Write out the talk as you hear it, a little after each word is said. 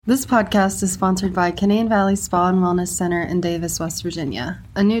This podcast is sponsored by Canaan Valley Spa and Wellness Center in Davis, West Virginia,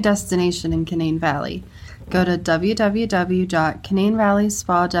 a new destination in Canaan Valley. Go to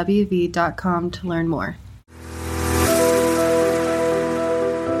www.canaanvalleyspa.wv.com to learn more.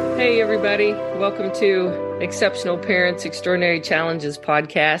 Hey, everybody. Welcome to Exceptional Parents, Extraordinary Challenges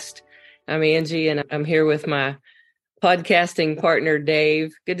podcast. I'm Angie, and I'm here with my podcasting partner,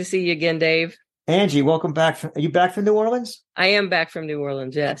 Dave. Good to see you again, Dave. Angie, welcome back. Are you back from New Orleans? I am back from New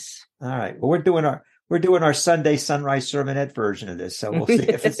Orleans, yes. All right. Well, we're doing our Sunday sunrise sermonette version of this, so we'll see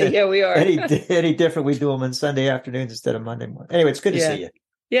if it's yeah, we are. any different. We do them on Sunday afternoons instead of Monday morning. Anyway, it's good to see you.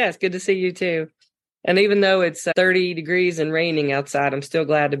 Yeah, it's good to see you too. And even though it's 30 degrees and raining outside, I'm still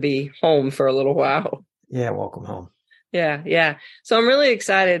glad to be home for a little while. Yeah, welcome home. Yeah. So I'm really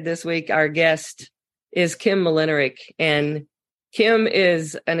excited this week. Our guest is Kim Malinorek, and Kim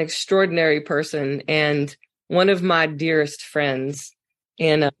is an extraordinary person and one of my dearest friends.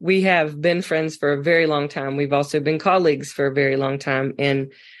 And we have been friends for a very long time. We've also been colleagues for a very long time.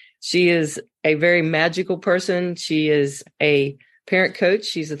 And she is a very magical person. She is a parent coach.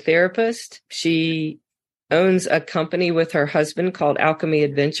 She's a therapist. She owns a company with her husband called Alchemy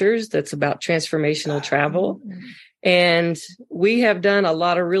Adventures that's about transformational travel. And we have done a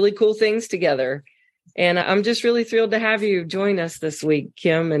lot of really cool things together. And I'm just really thrilled to have you join us this week,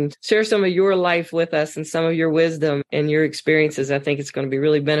 Kim, and share some of your life with us and some of your wisdom and your experiences. I think it's going to be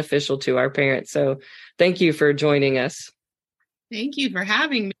really beneficial to our parents. So thank you for joining us. Thank you for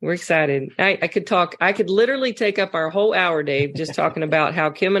having me. We're excited. I could literally take up our whole hour, Dave, just talking about how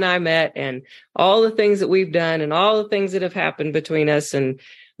Kim and I met and all the things that we've done and all the things that have happened between us and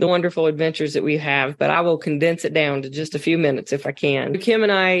the wonderful adventures that we have, but I will condense it down to just a few minutes if I can. Kim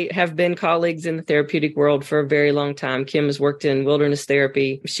and I have been colleagues in the therapeutic world for a very long time. Kim has worked in wilderness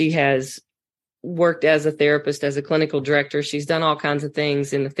therapy. She has worked as a therapist, as a clinical director. She's done all kinds of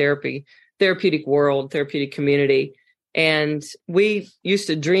things in the therapeutic world, therapeutic community. And we used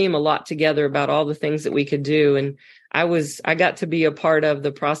to dream a lot together about all the things that we could do. And I got to be a part of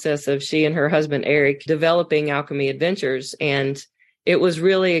the process of she and her husband, Eric, developing Alchemy Adventures. And it was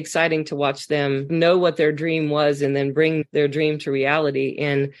really exciting to watch them know what their dream was and then bring their dream to reality.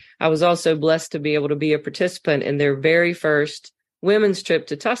 And I was also blessed to be able to be a participant in their very first women's trip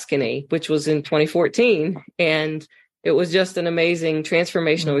to Tuscany, which was in 2014. And it was just an amazing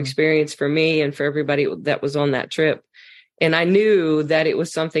transformational experience for me and for everybody that was on that trip. And I knew that it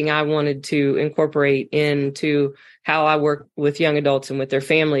was something I wanted to incorporate into how I work with young adults and with their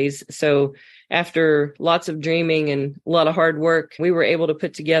families. So after lots of dreaming and a lot of hard work, we were able to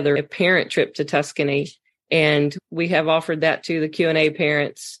put together a parent trip to Tuscany. And we have offered that to the Q&A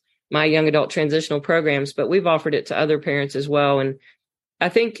parents, my young adult transitional programs, but we've offered it to other parents as well. And I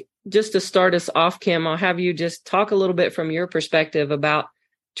think just to start us off, Kim, I'll have you just talk a little bit from your perspective about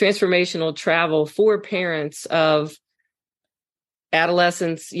transformational travel for parents of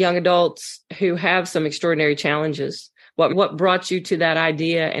adolescents, young adults who have some extraordinary challenges. What brought you to that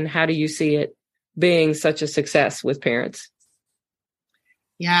idea, and how do you see it being such a success with parents?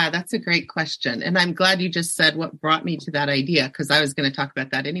 Yeah, that's a great question. And I'm glad you just said what brought me to that idea, because I was going to talk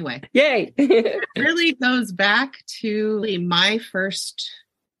about that anyway. Yay! It really goes back to my first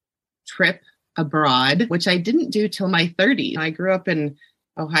trip abroad, which I didn't do till my 30s. I grew up in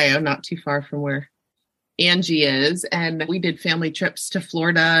Ohio, not too far from where Angie is. And we did family trips to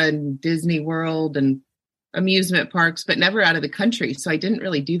Florida and Disney World and amusement parks, but never out of the country. So I didn't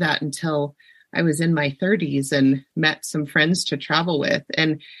really do that until I was in my 30s and met some friends to travel with.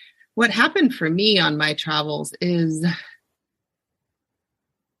 And what happened for me on my travels is I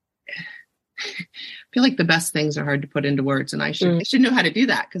feel like the best things are hard to put into words, and I should know how to do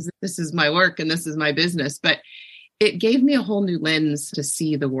that because this is my work and this is my business. But it gave me a whole new lens to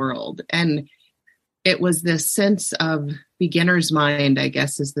see the world. And it was this sense of beginner's mind, I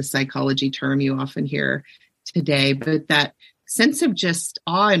guess, is the psychology term you often hear today, but that sense of just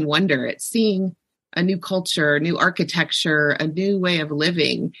awe and wonder at seeing a new culture, new architecture, a new way of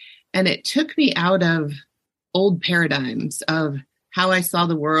living. And it took me out of old paradigms of how I saw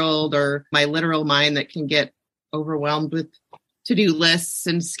the world, or my literal mind that can get overwhelmed with to-do lists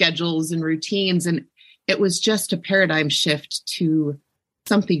and schedules and routines. And it was just a paradigm shift to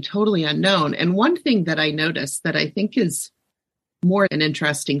something totally unknown. And one thing that I noticed that I think is more an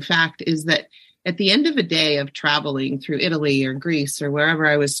interesting fact is that at the end of a day of traveling through Italy or Greece or wherever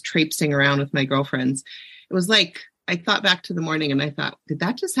I was traipsing around with my girlfriends, it was like, I thought back to the morning and I thought, did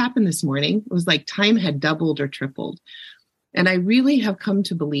that just happen this morning? It was like time had doubled or tripled. And I really have come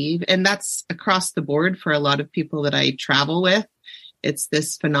to believe, and that's across the board for a lot of people that I travel with, it's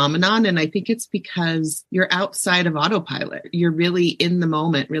this phenomenon. And I think it's because you're outside of autopilot. You're really in the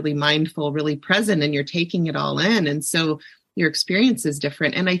moment, really mindful, really present, and you're taking it all in. And so your experience is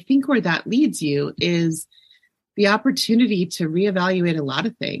different. And I think where that leads you is the opportunity to reevaluate a lot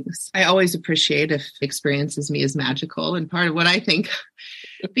of things. I always appreciate if experiences me as magical. And part of what I think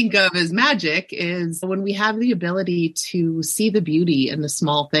of as magic is when we have the ability to see the beauty in the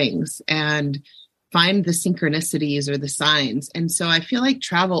small things and find the synchronicities or the signs. And so I feel like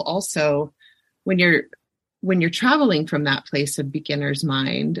travel also, when you're traveling from that place of beginner's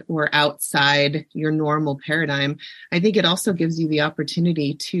mind or outside your normal paradigm, I think it also gives you the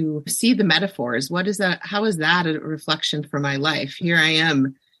opportunity to see the metaphors. What is that? How is that a reflection for my life? Here I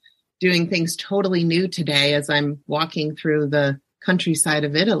am doing things totally new today as I'm walking through the countryside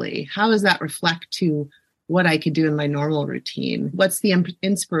of Italy. How does that reflect to what I could do in my normal routine? What's the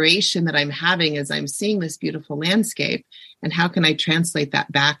inspiration that I'm having as I'm seeing this beautiful landscape? And how can I translate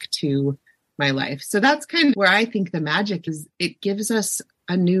that back to my life? So that's kind of where I think the magic is. It gives us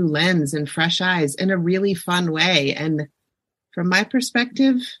a new lens and fresh eyes in a really fun way. And from my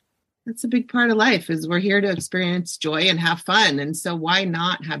perspective, that's a big part of life, is we're here to experience joy and have fun. And so why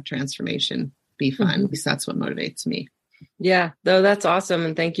not have transformation be fun? Mm-hmm. At least that's what motivates me. Yeah, though, that's awesome.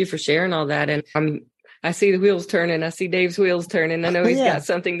 And thank you for sharing all that. And I see the wheels turning. I see Dave's wheels turning. I know he's got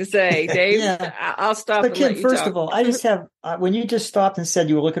something to say. Dave, yeah. I'll stop. But and Kim, let you first talk. of all, I just have, when you just stopped and said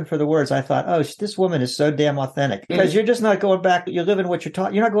you were looking for the words, I thought, oh, this woman is so damn authentic, because you're just not going back. You're living what you're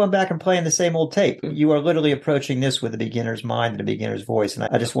taught. You're not going back and playing the same old tape. You are literally approaching this with a beginner's mind and a beginner's voice. And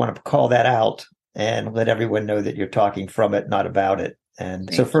I just want to call that out and let everyone know that you're talking from it, not about it.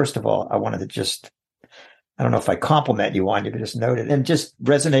 And so first of all, I wanted to just, I don't know if I compliment you on, you just note it and just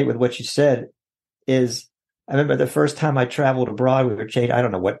resonate with what you said. Is I remember the first time I traveled abroad, we were changing, I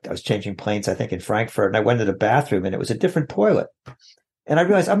don't know what, I was changing planes, I think in Frankfurt, and I went to the bathroom and it was a different toilet. And I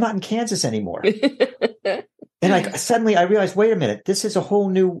realized I'm not in Kansas anymore. And suddenly I realized, wait a minute, this is a whole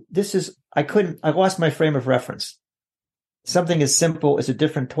new, I lost my frame of reference. Something as simple as a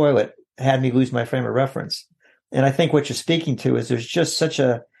different toilet had me lose my frame of reference. And I think what you're speaking to is there's just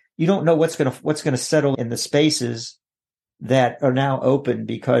you don't know what's going to settle in the spaces that are now open,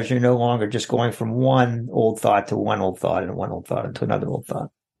 because you're no longer just going from one old thought to one old thought and one old thought into another old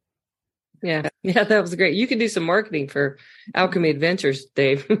thought. Yeah, that was great. You could do some marketing for Alchemy Adventures,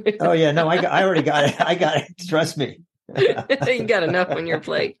 Dave. Oh yeah, no, I already got it. I got it. Trust me. You got enough on your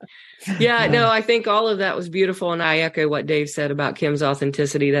plate. Yeah, no, I think all of that was beautiful. And I echo what Dave said about Kim's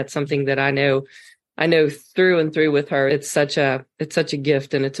authenticity. That's something that I know through and through with her. It's such a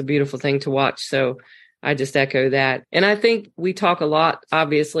gift, and it's a beautiful thing to watch. So I just echo that. And I think we talk a lot,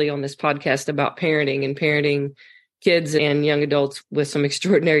 obviously, on this podcast about parenting and parenting kids and young adults with some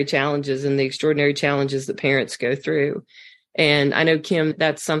extraordinary challenges and the extraordinary challenges that parents go through. And I know, Kim,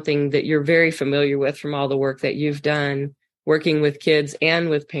 that's something that you're very familiar with from all the work that you've done working with kids and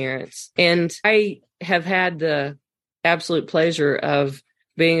with parents. And I have had the absolute pleasure of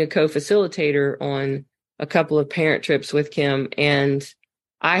being a co-facilitator on a couple of parent trips with Kim. And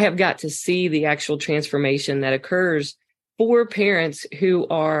I have got to see the actual transformation that occurs for parents who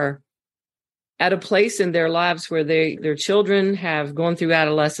are at a place in their lives where their children have gone through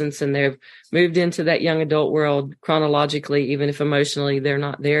adolescence and they've moved into that young adult world chronologically, even if emotionally they're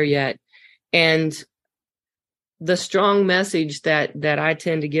not there yet. And the strong message that I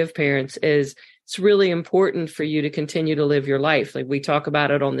tend to give parents is it's really important for you to continue to live your life. Like we talk about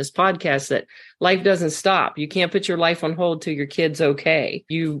it on this podcast, that life doesn't stop. You can't put your life on hold till your kid's okay.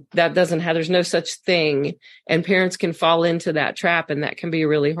 There's no such thing. And parents can fall into that trap, and that can be a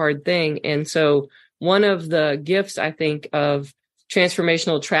really hard thing. And so one of the gifts, I think, of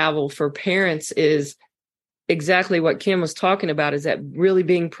transformational travel for parents is exactly what Kim was talking about, is that really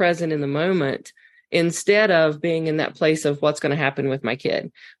being present in the moment, instead of being in that place of what's going to happen with my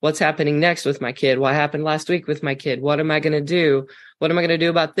kid, what's happening next with my kid, what happened last week with my kid, what am I going to do? What am I going to do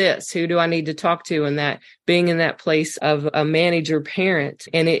about this? Who do I need to talk to? And that being in that place of a manager parent.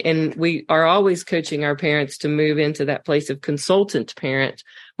 And we are always coaching our parents to move into that place of consultant parent,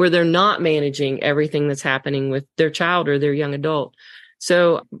 where they're not managing everything that's happening with their child or their young adult.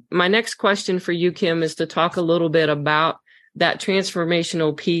 So my next question for you, Kim, is to talk a little bit about that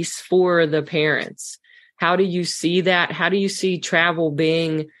transformational piece for the parents. How do you see that? How do you see travel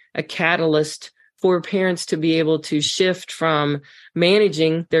being a catalyst for parents to be able to shift from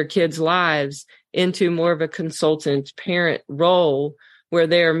managing their kids' lives into more of a consultant parent role, where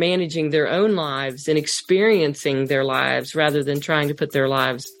they're managing their own lives and experiencing their lives rather than trying to put their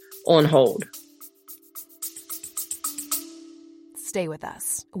lives on hold? Stay with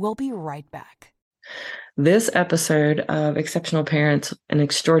us. We'll be right back. This episode of Exceptional Parents and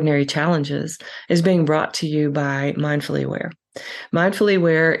Extraordinary Challenges is being brought to you by Mindfully Aware. Mindfully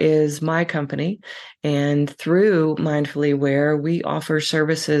Aware is my company, and through Mindfully Aware, we offer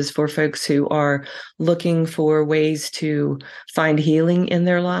services for folks who are looking for ways to find healing in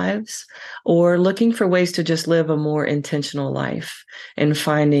their lives or looking for ways to just live a more intentional life and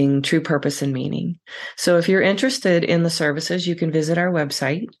finding true purpose and meaning. So if you're interested in the services, you can visit our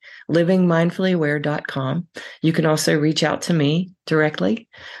website, livingmindfullyaware.com. You can also reach out to me directly,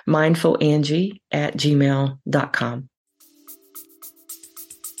 mindfulangie@gmail.com.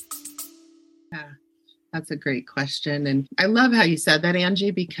 That's a great question. And I love how you said that,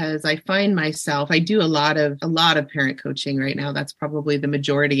 Angie, because I find myself, I do a lot of parent coaching right now. That's probably the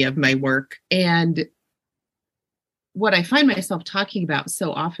majority of my work. And what I find myself talking about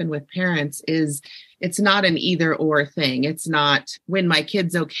so often with parents is it's not an either or thing. It's not when my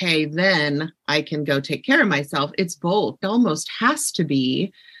kid's okay, then I can go take care of myself. It's both. It almost has to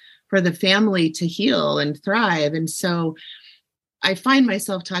be for the family to heal and thrive. And so I find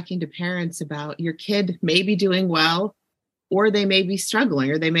myself talking to parents about your kid may be doing well, or they may be struggling,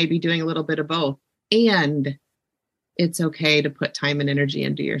 or they may be doing a little bit of both. And it's okay to put time and energy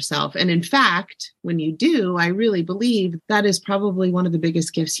into yourself. And in fact, when you do, I really believe that is probably one of the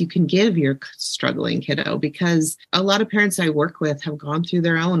biggest gifts you can give your struggling kiddo, because a lot of parents I work with have gone through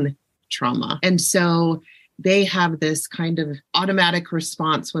their own trauma. And so they have this kind of automatic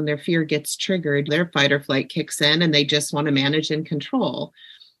response when their fear gets triggered. Their fight or flight kicks in and they just want to manage and control.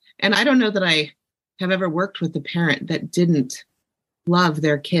 And I don't know that I have ever worked with a parent that didn't love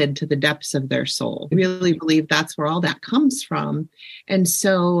their kid to the depths of their soul. I really believe that's where all that comes from. And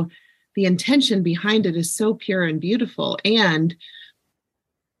so the intention behind it is so pure and beautiful. And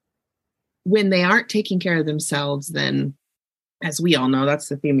when they aren't taking care of themselves, then, as we all know, that's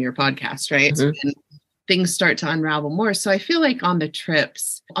the theme of your podcast, right? Mm-hmm. And things start to unravel more. So I feel like on the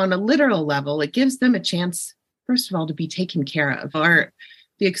trips, on a literal level, it gives them a chance, first of all, to be taken care of.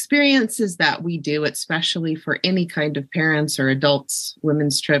 The experiences that we do, especially for any kind of parents or adults,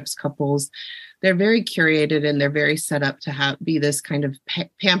 women's trips, couples, they're very curated and they're very set up to be this kind of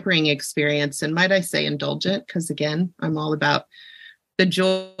pampering experience. And might I say indulgent, because again, I'm all about the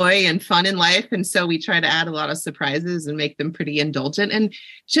joy and fun in life. And so we try to add a lot of surprises and make them pretty indulgent and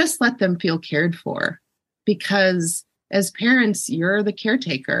just let them feel cared for. Because as parents, you're the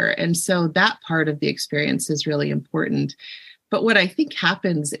caretaker. And so that part of the experience is really important. But what I think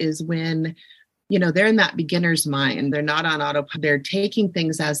happens is when, they're in that beginner's mind, they're not on autopilot, they're taking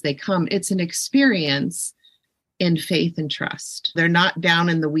things as they come. It's an experience in faith and trust. They're not down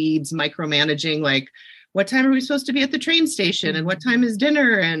in the weeds, micromanaging, like, what time are we supposed to be at the train station? And what time is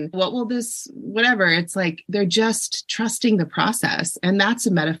dinner? And what will this, whatever. It's like, they're just trusting the process. And that's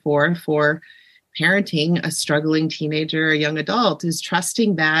a metaphor for parenting a struggling teenager or young adult, is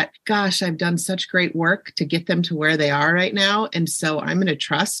trusting that, gosh, I've done such great work to get them to where they are right now. And so I'm going to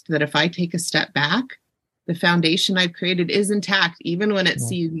trust that if I take a step back, the foundation I've created is intact, even when it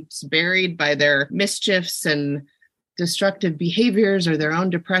seems buried by their mischiefs and destructive behaviors or their own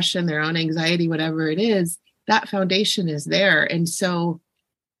depression, their own anxiety, whatever it is, that foundation is there. And so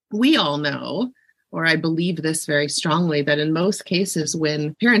we all know, or I believe this very strongly, that in most cases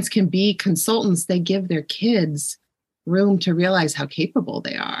when parents can be consultants, they give their kids room to realize how capable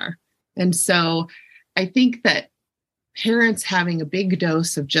they are. And so I think that parents having a big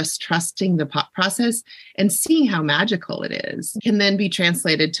dose of just trusting the process and seeing how magical it is can then be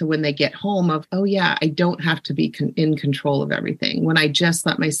translated to when they get home of, oh yeah, I don't have to be in control of everything. When I just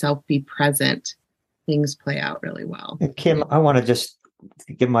let myself be present, things play out really well. And Kim, I want to just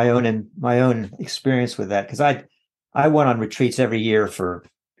give my own experience with that, because I went on retreats every year from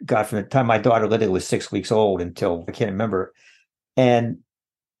the time my daughter literally was 6 weeks old until I can't remember. And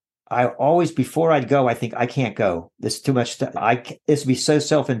I always, before I'd go, I think I can't go. There's too much stuff. This would be so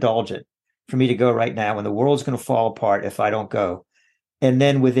self-indulgent for me to go right now, and the world's going to fall apart if I don't go. And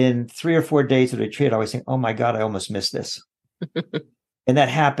then within 3 or 4 days of the retreat, I always think, oh my God, I almost missed this. And that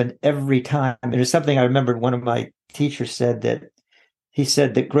happened every time. And there's something I remembered one of my teachers said, that he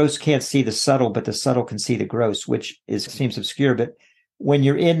said that gross can't see the subtle, but the subtle can see the gross, which seems obscure. But when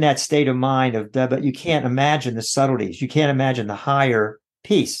you're in that state of mind but you can't imagine the subtleties, you can't imagine the higher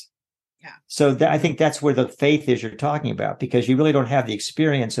piece. Yeah. So I think that's where the faith is you're talking about, because you really don't have the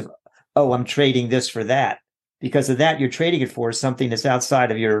experience of, oh, I'm trading this for that. Because of that, you're trading it for something that's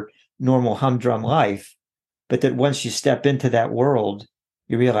outside of your normal humdrum life. But that once you step into that world,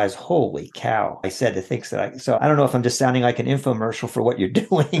 you realize, holy cow, I said the things so I don't know if I'm just sounding like an infomercial for what you're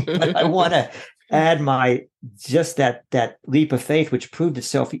doing, but I want to add that leap of faith, which proved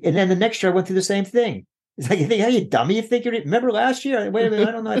itself. And then the next year I went through the same thing. It's like, you think, hey, you dummy, you think you remember last year? Wait a minute,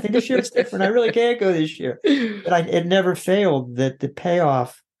 I don't know. I think this year is different. I really can't go this year. But it never failed that the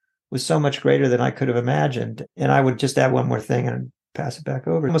payoff was so much greater than I could have imagined. And I would just add one more thing and pass it back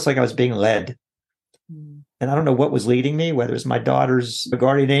over. Almost like I was being led. And I don't know what was leading me, whether it's my daughter's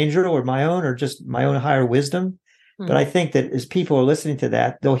guardian angel or my own, or just my own higher wisdom. But I think that as people are listening to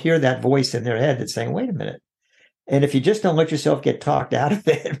that, they'll hear that voice in their head that's saying, wait a minute. And if you just don't let yourself get talked out of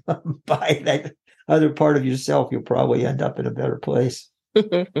it by that other part of yourself, you'll probably end up in a better place.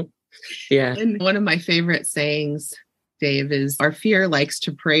 Yeah. And one of my favorite sayings, Dave, is our fear likes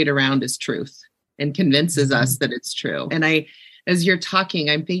to parade around as truth and convinces us that it's true. And as you're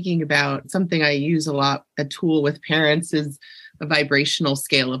talking, I'm thinking about something I use a lot, a tool with parents is a vibrational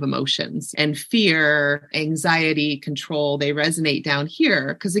scale of emotions. And fear, anxiety, control, they resonate down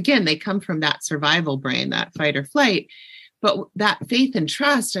here because, again, they come from that survival brain, that fight or flight. But that faith and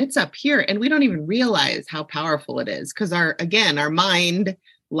trust, it's up here. And we don't even realize how powerful it is because our mind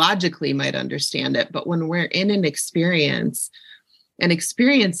logically might understand it. But when we're in an experience and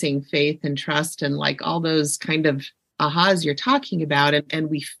experiencing faith and trust and like all those kind of ahas you're talking about,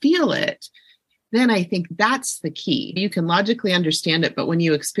 and we feel it, then I think that's the key. You can logically understand it, but when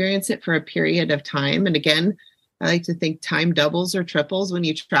you experience it for a period of time, and again, I like to think time doubles or triples when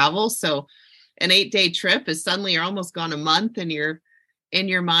you travel. So an 8-day trip is suddenly you're almost gone a month and you're in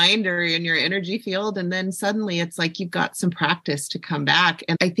your mind or in your energy field. And then suddenly it's like you've got some practice to come back.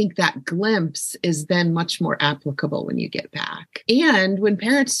 And I think that glimpse is then much more applicable when you get back. And when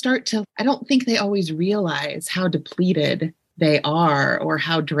parents I don't think they always realize how depleted they are or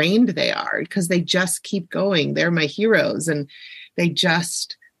how drained they are because they just keep going. They're my heroes and they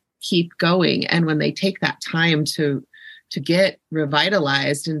just keep going. And when they take that time to get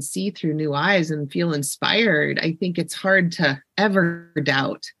revitalized and see through new eyes and feel inspired, I think it's hard to ever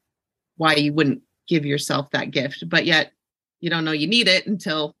doubt why you wouldn't give yourself that gift. But yet you don't know you need it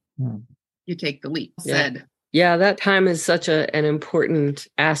until you take the leap. Yeah, that time is such an important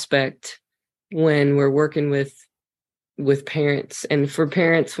aspect when we're working with parents. And for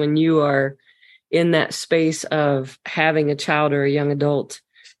parents, when you are in that space of having a child or a young adult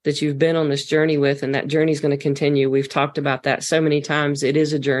that you've been on this journey with, and that journey is going to continue. We've talked about that so many times. It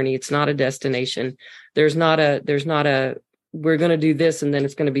is a journey. It's not a destination. There's not a, we're going to do this and then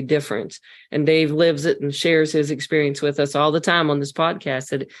it's going to be different. And Dave lives it and shares his experience with us all the time on this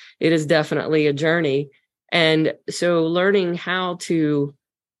podcast. It is definitely a journey. And so learning how to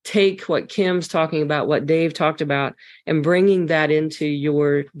take what Kim's talking about, what Dave talked about, and bringing that into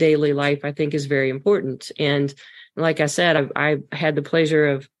your daily life, I think is very important. And like I said, I had the pleasure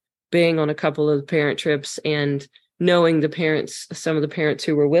of being on a couple of parent trips and knowing some of the parents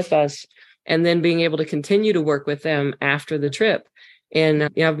who were with us, and then being able to continue to work with them after the trip. And I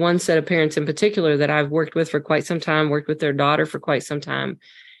have one set of parents in particular that I've worked with for quite some time, worked with their daughter for quite some time,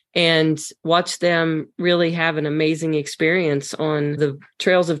 and watched them really have an amazing experience on the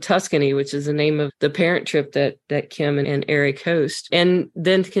Trails of Tuscany, which is the name of the parent trip that Kim and Eric host, and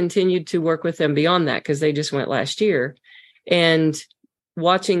then continued to work with them beyond that because they just went last year. And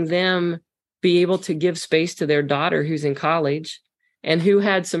watching them be able to give space to their daughter who's in college and who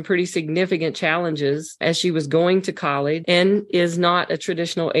had some pretty significant challenges as she was going to college and is not a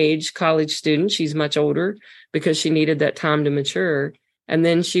traditional age college student. She's much older because she needed that time to mature. And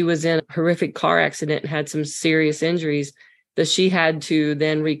then she was in a horrific car accident and had some serious injuries that she had to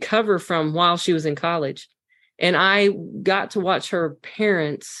then recover from while she was in college. And I got to watch her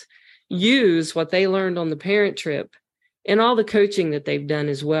parents use what they learned on the parent trip and all the coaching that they've done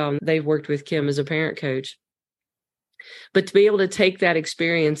as well. They've worked with Kim as a parent coach. But to be able to take that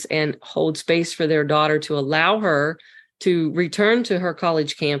experience and hold space for their daughter to allow her to return to her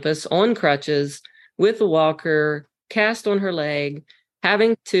college campus on crutches with a walker, cast on her leg,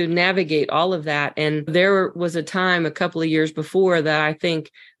 having to navigate all of that. And there was a time a couple of years before that I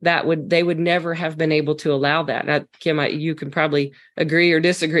think they would never have been able to allow that. Now, Kim, you can probably agree or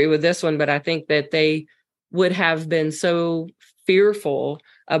disagree with this one, but I think that they would have been so fearful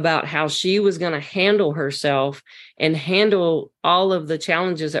about how she was going to handle herself and handle all of the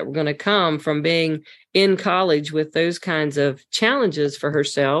challenges that were going to come from being in college with those kinds of challenges for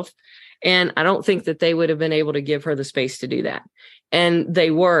herself. And I don't think that they would have been able to give her the space to do that. And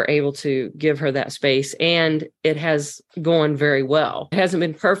they were able to give her that space, and it has gone very well. It hasn't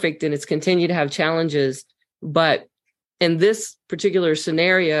been perfect, and it's continued to have challenges. But in this particular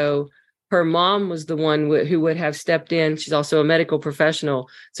scenario, her mom was the one who would have stepped in. She's also a medical professional.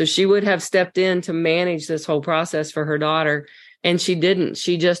 So she would have stepped in to manage this whole process for her daughter. And she didn't.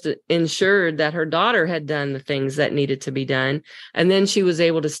 She just ensured that her daughter had done the things that needed to be done. And then she was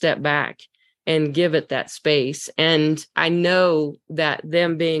able to step back and give it that space. And I know that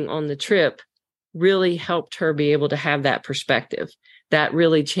them being on the trip really helped her be able to have that perspective. That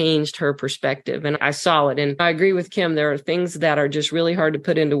really changed her perspective. And I saw it. And I agree with Kim. There are things that are just really hard to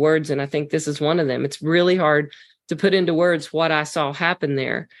put into words. And I think this is one of them. It's really hard to put into words what I saw happen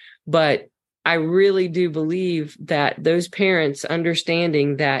there. But I really do believe that those parents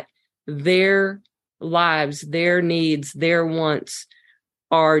understanding that their lives, their needs, their wants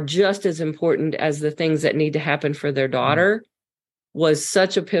are just as important as the things that need to happen for their daughter was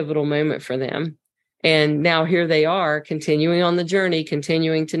such a pivotal moment for them. And now here they are continuing on the journey,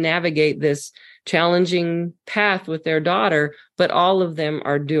 continuing to navigate this challenging path with their daughter, but all of them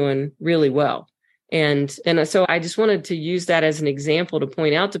are doing really well. And so I just wanted to use that as an example to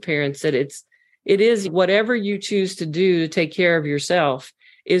point out to parents that it is whatever you choose to do to take care of yourself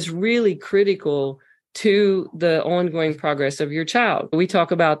is really critical to the ongoing progress of your child. We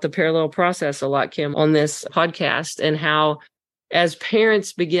talk about the parallel process a lot, Kim, on this podcast, and how as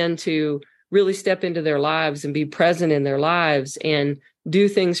parents begin to really step into their lives and be present in their lives and do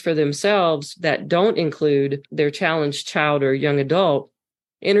things for themselves that don't include their challenged child or young adult,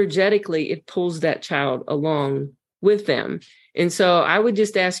 energetically, it pulls that child along with them. And so I would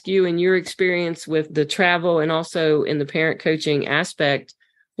just ask you, in your experience with the travel and also in the parent coaching aspect,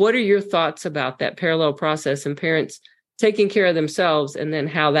 what are your thoughts about that parallel process and parents taking care of themselves and then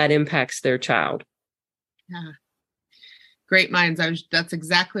how that impacts their child? Yeah. Great minds. That's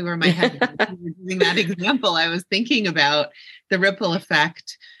exactly where my head was. Using that example, I was thinking about the ripple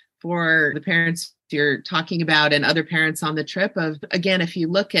effect for the parents you're talking about and other parents on the trip of, again, if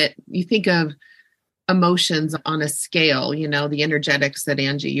you think of emotions on a scale, the energetics that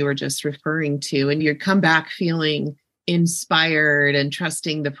Angie, you were just referring to, and you come back feeling inspired and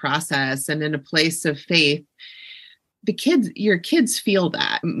trusting the process and in a place of faith. Your kids feel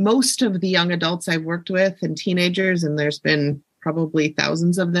that. Most of the young adults I've worked with and teenagers, and there's been probably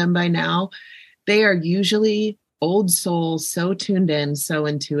thousands of them by now, they are usually old souls, so tuned in, so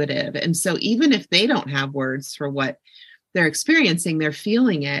intuitive. And so even if they don't have words for what they're experiencing, they're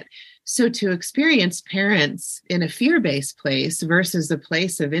feeling it. So to experience parents in a fear-based place versus a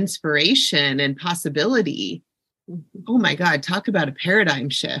place of inspiration and possibility, oh my God, talk about a paradigm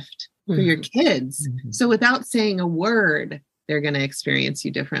shift for your kids. So without saying a word, they're going to experience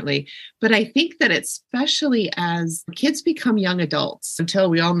you differently. But I think that especially as kids become young adults, until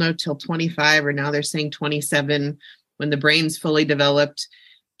we all know till 25, or now they're saying 27, when the brain's fully developed,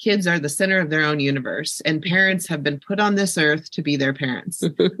 kids are the center of their own universe, and parents have been put on this earth to be their parents.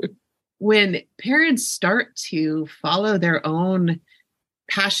 When parents start to follow their own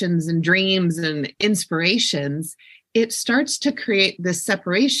passions and dreams and inspirations, it starts to create this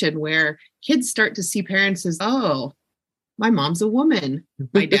separation where kids start to see parents as, oh, my mom's a woman,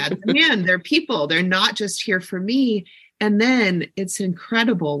 my dad's a man, they're people, they're not just here for me. And then it's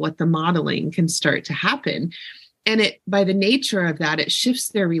incredible what the modeling can start to happen. And by the nature of that, it shifts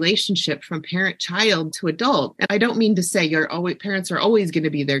their relationship from parent-child to adult. And I don't mean to say parents are always going to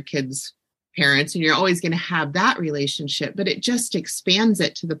be their kids' parents and you're always going to have that relationship, but it just expands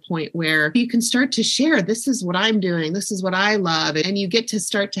it to the point where you can start to share, this is what I'm doing, this is what I love. And you get to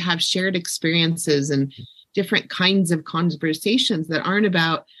start to have shared experiences and different kinds of conversations that aren't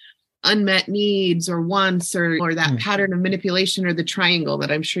about unmet needs or wants or that pattern of manipulation or the triangle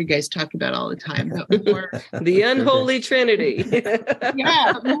that I'm sure you guys talk about all the time. But more, the unholy trinity.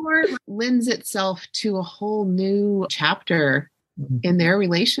 Yeah, more lends itself to a whole new chapter in their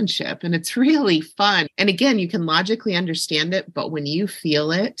relationship. And it's really fun. And again, you can logically understand it, but when you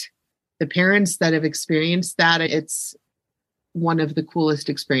feel it, the parents that have experienced that, it's one of the coolest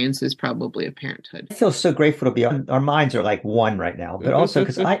experiences probably of parenthood. I feel so grateful to be on. Our minds are like one right now, but also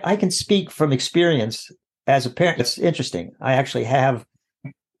because I can speak from experience as a parent. It's interesting. I actually have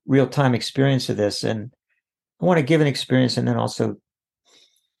real-time experience of this, and I want to give an experience and then also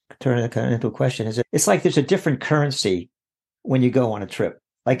turn it into a question. It's like there's a different currency when you go on a trip.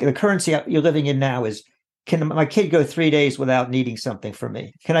 Like the currency you're living in now is, can my kid go 3 days without needing something from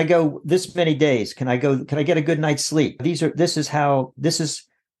me? Can I go this many days? Can I get a good night's sleep? This is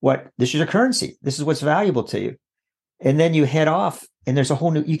your currency. This is what's valuable to you. And then you head off and there's a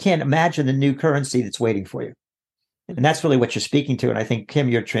whole new, you can't imagine the new currency that's waiting for you. And that's really what you're speaking to. And I think, Kim,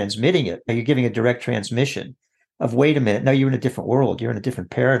 you're transmitting it. You're giving a direct transmission of, wait a minute, no, you're in a different world. You're in a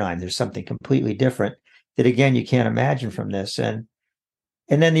different paradigm. There's something completely different that, again, you can't imagine from this.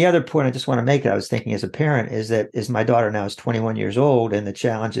 And then the other point I just want to make, I was thinking as a parent, is my daughter now is 21 years old, and the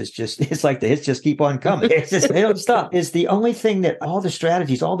challenge is it's like the hits just keep on coming. They don't stop. It's the only thing that all the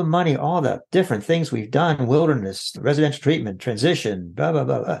strategies, all the money, all the different things we've done, wilderness, residential treatment, transition, blah, blah,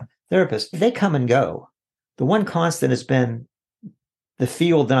 blah, blah. therapists, they come and go. The one constant has been the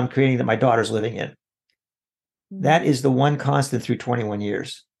field that I'm creating that my daughter's living in. That is the one constant through 21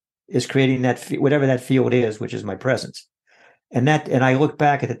 years, is creating that, whatever that field is, which is my presence. And I look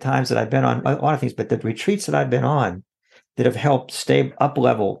back at the times that I've been on a lot of things, but the retreats that I've been on that have helped up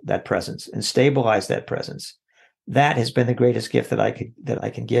level that presence and stabilize that presence, that has been the greatest gift that I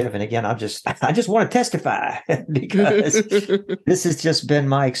can give. And again, I just want to testify because this has just been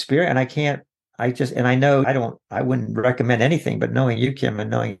my experience. And I wouldn't recommend anything, but knowing you, Kim, and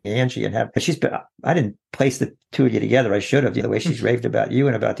knowing Angie, I didn't place the two of you together. I should have, the way she's raved about you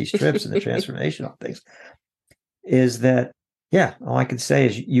and about these trips and the transformational things, is that, yeah, all I can say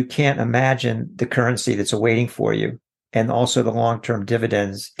is you can't imagine the currency that's awaiting for you, and also the long-term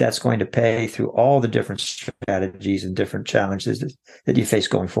dividends that's going to pay through all the different strategies and different challenges that you face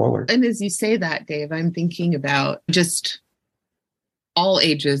going forward. And as you say that, Dave, I'm thinking about just all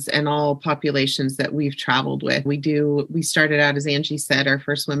ages and all populations that we've traveled with. We started out, as Angie said, our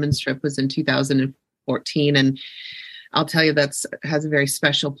first women's trip was in 2014. And I'll tell you, has a very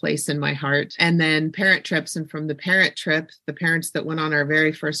special place in my heart. And then parent trips. And from the parent trip, the parents that went on our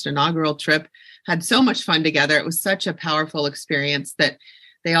very first inaugural trip had so much fun together. It was such a powerful experience that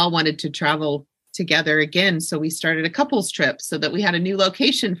they all wanted to travel together again. So we started a couples trip so that we had a new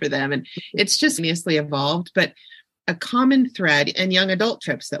location for them. And it's just obviously evolved. But a common thread in young adult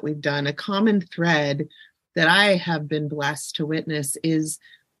trips that we've done, a common thread that I have been blessed to witness is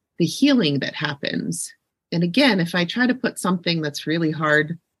the healing that happens. And again, if I try to put something that's really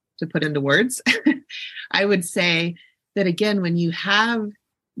hard to put into words, I would say that, again, when you have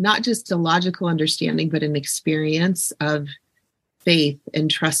not just a logical understanding, but an experience of faith and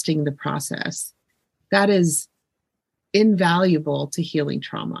trusting the process, that is invaluable to healing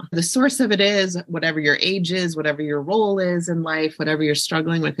trauma. The source of it is whatever your age is, whatever your role is in life, whatever you're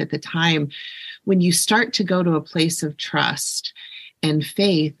struggling with at the time. When you start to go to a place of trust and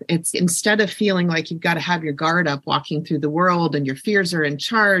faith, it's, instead of feeling like you've got to have your guard up walking through the world and your fears are in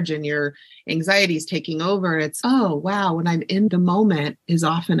charge and your anxiety is taking over, it's, oh, wow, when I'm in the moment is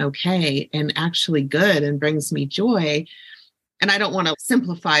often okay and actually good and brings me joy. And I don't want to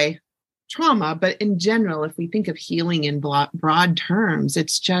simplify trauma, but in general, if we think of healing in broad terms,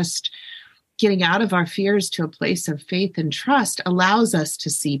 it's just getting out of our fears to a place of faith and trust allows us to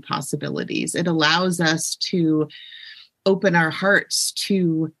see possibilities. It allows us to open our hearts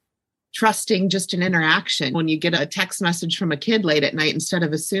to trusting just an interaction. When you get a text message from a kid late at night, instead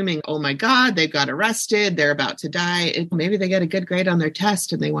of assuming, oh my God, they've got arrested, they're about to die, maybe they got a good grade on their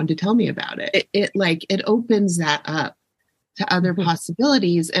test and they wanted to tell me about it. It opens that up to other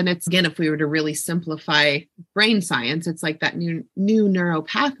possibilities. And it's, again, if we were to really simplify brain science, it's like that new neural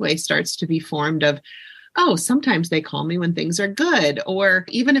pathway starts to be formed of, oh, sometimes they call me when things are good. Or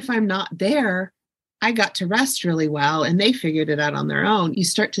even if I'm not there, I got to rest really well and they figured it out on their own. You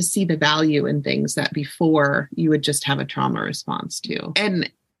start to see the value in things that before you would just have a trauma response to.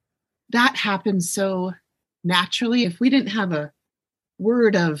 And that happens so naturally. If we didn't have a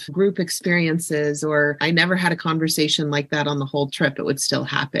word of group experiences, or I never had a conversation like that on the whole trip, it would still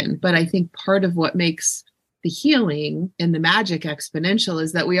happen. But I think part of what makes the healing and the magic exponential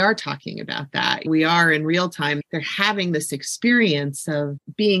is that we are talking about that. We are in real time. They're having this experience of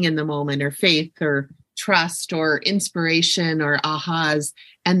being in the moment, or faith, or trust, or inspiration, or ahas.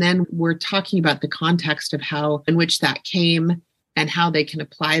 And then we're talking about the context of how in which that came and how they can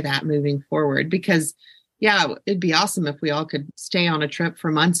apply that moving forward. Because yeah, it'd be awesome if we all could stay on a trip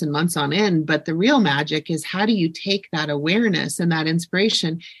for months and months on end. But the real magic is, how do you take that awareness and that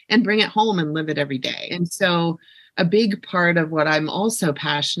inspiration and bring it home and live it every day? And so a big part of what I'm also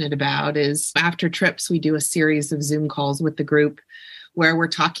passionate about is, after trips, we do a series of Zoom calls with the group where we're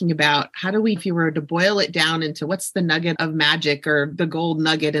talking about how do we, if you were to boil it down into what's the nugget of magic or the gold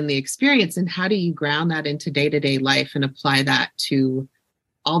nugget in the experience, and how do you ground that into day-to-day life and apply that to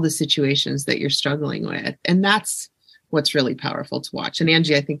all the situations that you're struggling with. And that's what's really powerful to watch. And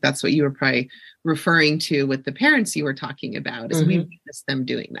Angie, I think that's what you were probably referring to with the parents you were talking about, is we witnessed them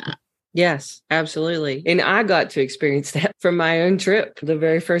doing that. Yes, absolutely. And I got to experience that from my own trip. The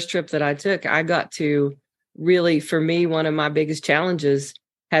very first trip that I took, I got to really, for me, one of my biggest challenges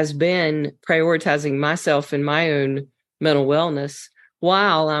has been prioritizing myself and my own mental wellness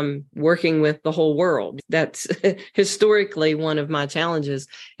while I'm working with the whole world. That's historically one of my challenges.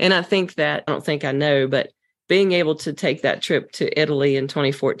 And I think that, I don't think I know, but being able to take that trip to Italy in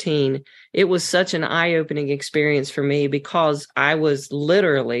 2014, it was such an eye-opening experience for me, because I was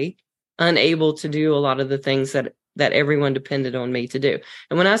literally unable to do a lot of the things that everyone depended on me to do.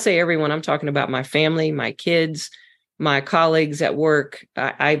 And when I say everyone, I'm talking about my family, my kids, my colleagues at work.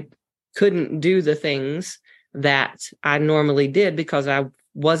 I couldn't do the things that I normally did because I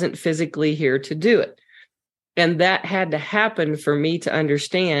wasn't physically here to do it. And that had to happen for me to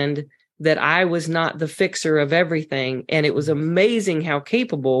understand that I was not the fixer of everything. And it was amazing how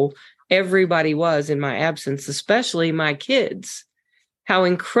capable everybody was in my absence, especially my kids, how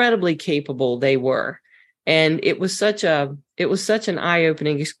incredibly capable they were. And it was such an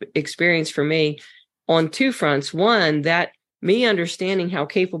eye-opening experience for me on two fronts. One, that me understanding how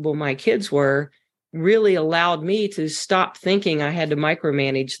capable my kids were really allowed me to stop thinking I had to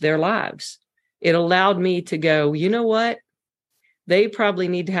micromanage their lives. It allowed me to go, you know what? They probably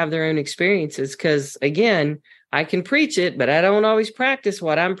need to have their own experiences because, again, I can preach it, but I don't always practice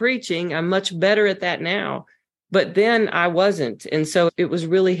what I'm preaching. I'm much better at that now. But then I wasn't. And so it was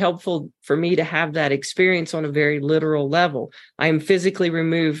really helpful for me to have that experience on a very literal level. I am physically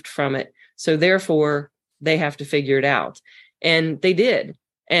removed from it. So therefore, they have to figure it out. And they did.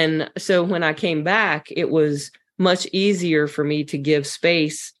 And so when I came back, it was much easier for me to give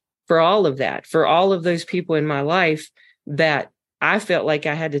space for all of that, for all of those people in my life that I felt like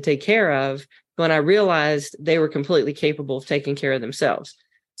I had to take care of when I realized they were completely capable of taking care of themselves.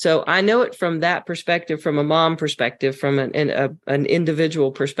 So I know it from that perspective, from a mom perspective, from an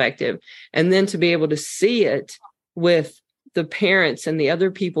individual perspective, and then to be able to see it with the parents and the other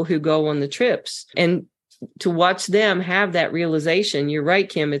people who go on the trips and to watch them have that realization. You're right,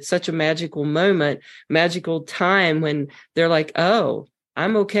 Kim. It's such a magical moment, magical time when they're like, oh,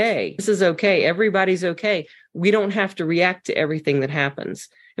 I'm okay. This is okay. Everybody's okay. We don't have to react to everything that happens.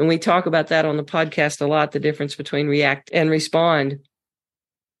 And we talk about that on the podcast a lot, the difference between react and respond.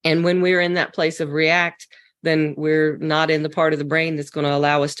 And when we're in that place of react, then we're not in the part of the brain that's going to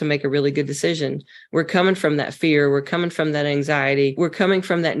allow us to make a really good decision. We're coming from that fear. We're coming from that anxiety. We're coming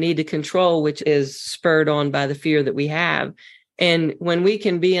from that need to control, which is spurred on by the fear that we have. And when we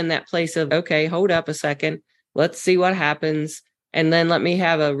can be in that place of, okay, hold up a second, let's see what happens. And then let me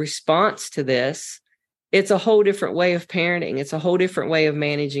have a response to this. It's a whole different way of parenting. It's a whole different way of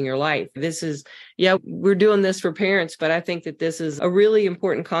managing your life. This is, we're doing this for parents, but I think that this is a really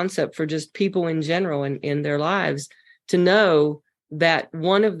important concept for just people in general in their lives to know that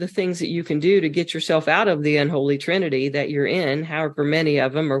one of the things that you can do to get yourself out of the unholy trinity that you're in, however many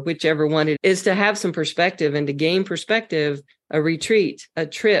of them or whichever one it is, to have some perspective and to gain perspective, a retreat, a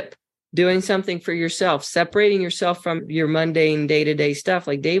trip, doing something for yourself, separating yourself from your mundane day-to-day stuff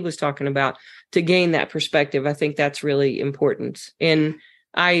like Dave was talking about to gain that perspective. I think that's really important. And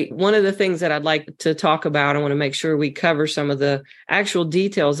one of the things that I'd like to talk about, I want to make sure we cover some of the actual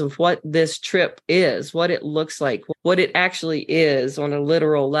details of what this trip is, what it looks like, what it actually is on a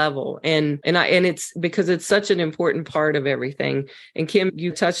literal level. And it's because it's such an important part of everything. And Kim,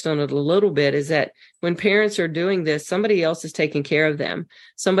 you touched on it a little bit, is that when parents are doing this, somebody else is taking care of them.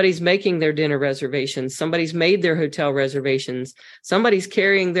 Somebody's making their dinner reservations. Somebody's made their hotel reservations. Somebody's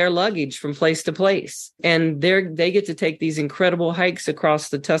carrying their luggage from place to place. And they get to take these incredible hikes across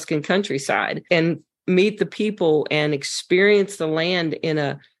the Tuscan countryside and meet the people and experience the land in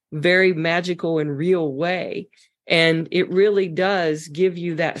a very magical and real way. And it really does give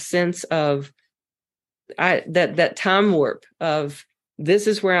you that sense of that time warp of, this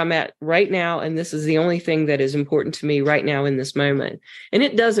is where I'm at right now, and this is the only thing that is important to me right now in this moment. And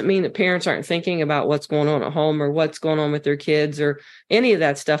it doesn't mean that parents aren't thinking about what's going on at home or what's going on with their kids or any of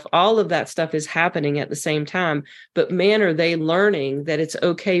that stuff. All of that stuff is happening at the same time. But man, are they learning that it's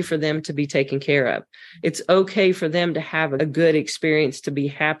okay for them to be taken care of. It's okay for them to have a good experience, to be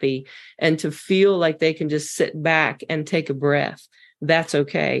happy, and to feel like they can just sit back and take a breath. That's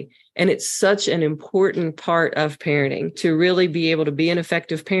okay. And it's such an important part of parenting. To really be able to be an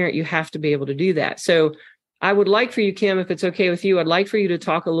effective parent, you have to be able to do that. So I would like for you, Kim, if it's okay with you, I'd like for you to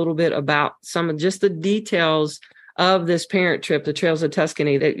talk a little bit about some of just the details of this parent trip, the Trails of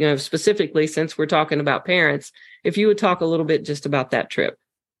Tuscany, that, specifically since we're talking about parents, if you would talk a little bit just about that trip.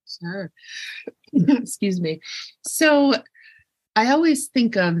 Sure. Excuse me. So I always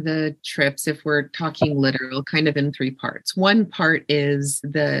think of the trips, if we're talking literal, kind of in three parts. One part is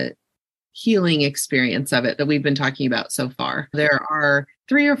the healing experience of it that we've been talking about so far. There are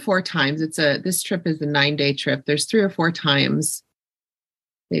 3 or 4 times. This trip is a 9-day trip. There's 3 or 4 times,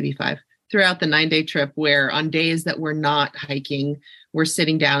 maybe 5, throughout the 9-day trip where on days that we're not hiking, we're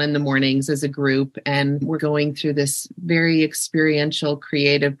sitting down in the mornings as a group and we're going through this very experiential,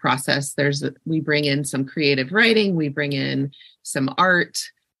 creative process. We bring in some creative writing, we bring in some art,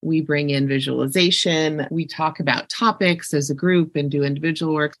 we bring in visualization, we talk about topics as a group and do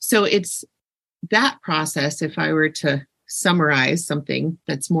individual work. So it's that process. If I were to summarize something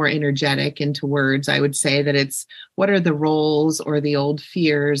that's more energetic into words, I would say that it's what are the roles or the old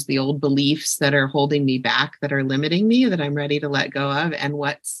fears, the old beliefs that are holding me back, that are limiting me, that I'm ready to let go of, and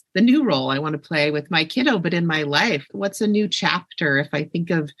what's the new role I want to play with my kiddo, but in my life, what's a new chapter if I think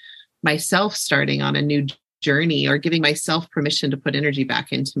of myself starting on a new journey or giving myself permission to put energy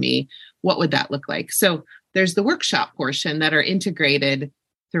back into me, what would that look like? So there's the workshop portion that are integrated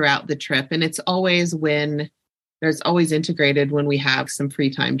throughout the trip, and it's always integrated when we have some free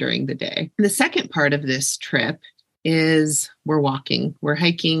time during the day. And the second part of this trip is we're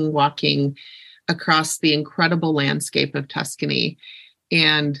hiking, walking across the incredible landscape of Tuscany.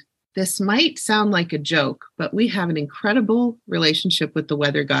 And this might sound like a joke, but we have an incredible relationship with the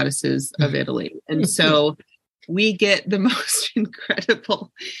weather goddesses of Italy. And so we get the most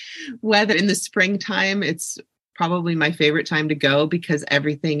incredible weather in the springtime. It's probably my favorite time to go because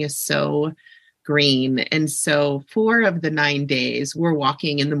everything is so green. And so 4 of the 9 days we're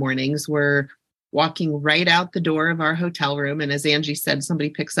walking in the mornings, we're walking right out the door of our hotel room. And as Angie said, somebody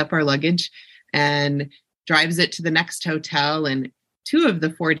picks up our luggage and drives it to the next hotel. And 2 of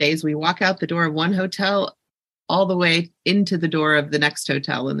the 4 days we walk out the door of one hotel all the way into the door of the next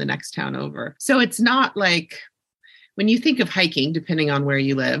hotel in the next town over. So it's not like when you think of hiking, depending on where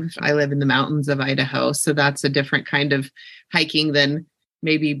you live, I live in the mountains of Idaho. So that's a different kind of hiking than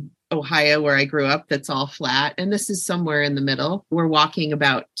maybe Ohio, where I grew up, that's all flat. And this is somewhere in the middle. We're walking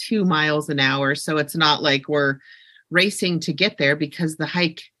about 2 miles an hour. So it's not like we're racing to get there because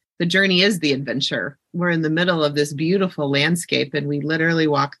the journey is the adventure. We're in the middle of this beautiful landscape and we literally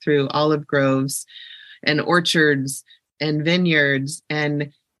walk through olive groves and orchards and vineyards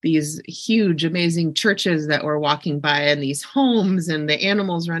and these huge, amazing churches that we're walking by and these homes, and the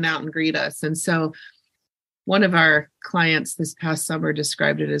animals run out and greet us. And so one of our clients this past summer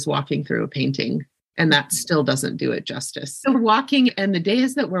described it as walking through a painting, and that still doesn't do it justice. So we're walking, and the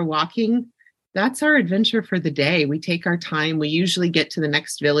days that we're walking, that's our adventure for the day. We take our time. We usually get to the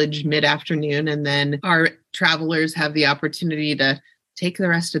next village mid-afternoon, and then our travelers have the opportunity to take the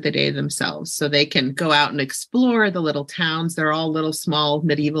rest of the day themselves. So they can go out and explore the little towns. They're all little small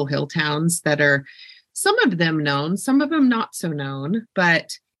medieval hill towns that are, some of them known, some of them not so known,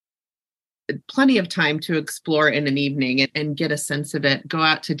 but plenty of time to explore in an evening and get a sense of it. Go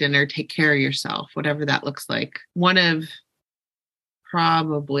out to dinner, take care of yourself, whatever that looks like. One of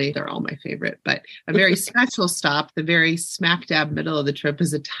probably, they're all my favorite, but a very special stop, the very smack dab middle of the trip,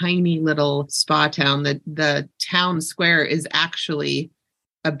 is a tiny little spa town. The town square is actually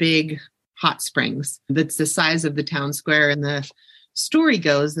a big hot springs that's the size of the town square. And the story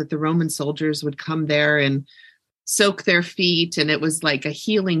goes that the Roman soldiers would come there and soak their feet, and it was like a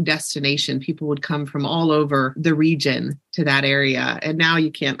healing destination. People would come from all over the region to that area. And now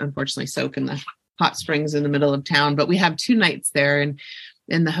you can't, unfortunately, soak in the hot springs in the middle of town, but we have 2 nights there. And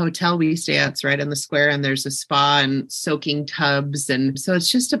in the hotel we stay at, it's right in the square, and there's a spa and soaking tubs. And so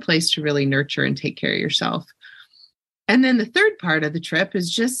it's just a place to really nurture and take care of yourself. And then the third part of the trip is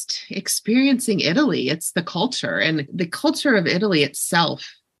just experiencing Italy. It's the culture, and the culture of Italy itself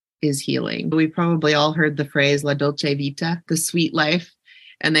is healing. We probably all heard the phrase La Dolce Vita, the sweet life.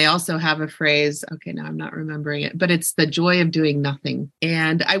 And they also have a phrase, okay, now I'm not remembering it, but it's the joy of doing nothing.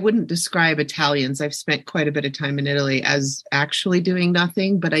 And I wouldn't describe Italians, I've spent quite a bit of time in Italy, as actually doing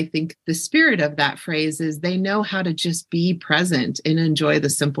nothing. But I think the spirit of that phrase is they know how to just be present and enjoy the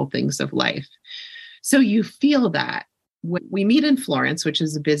simple things of life. So you feel that. We meet in Florence, which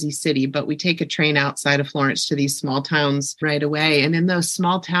is a busy city, but we take a train outside of Florence to these small towns right away. And in those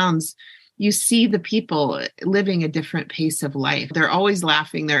small towns, you see the people living a different pace of life. They're always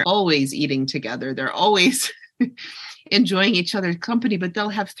laughing. They're always eating together. They're always enjoying each other's company, but they'll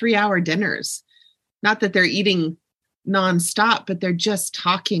have 3-hour dinners. Not that they're eating nonstop, but they're just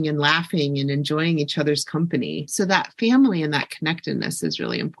talking and laughing and enjoying each other's company. So that family and that connectedness is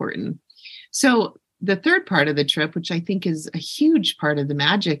really important. So the third part of the trip, which I think is a huge part of the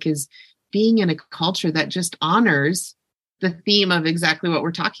magic, is being in a culture that just honors the theme of exactly what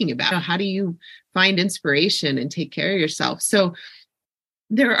we're talking about. How do you find inspiration and take care of yourself? So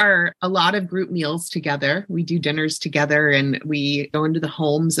there are a lot of group meals together. We do dinners together, and we go into the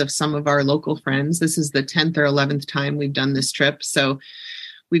homes of some of our local friends. This is the 10th or 11th time we've done this trip. So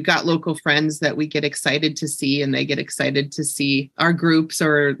we've got local friends that we get excited to see, and they get excited to see our groups,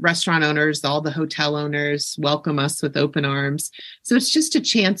 or restaurant owners, all the hotel owners welcome us with open arms. So it's just a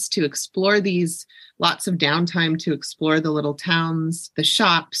chance to explore these, lots of downtime to explore the little towns, the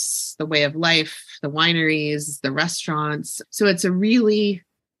shops, the way of life, the wineries, the restaurants. So it's a really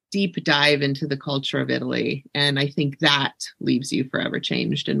deep dive into the culture of Italy. And I think that leaves you forever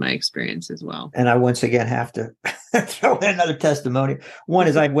changed in my experience as well. And I once again have to throw in another testimony. One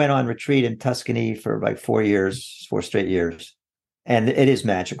is I went on retreat in Tuscany for like 4 straight years. And it is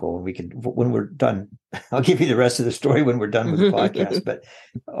magical. When we're done, I'll give you the rest of the story when we're done with the podcast. But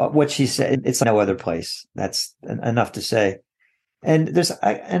what she said, it's no other place. That's enough to say. And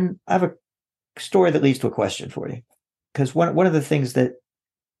I have a story that leads to a question for you. Because one of the things that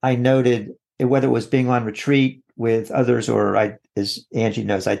I noted, whether it was being on retreat with others or as Angie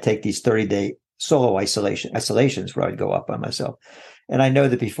knows, I take these 30-day solo isolations where I'd go up by myself. And I know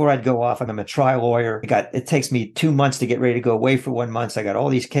that before I'd go off, I'm a trial lawyer. It takes me 2 months to get ready to go away for 1 month. So I got all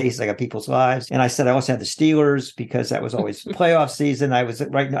these cases. I got people's lives. And I said I also had the Steelers because that was always playoff season. I'd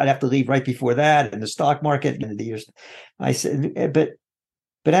have to leave right before that, and the stock market and the years. I said,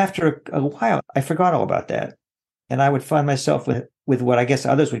 but after a while, I forgot all about that. And I would find myself with what I guess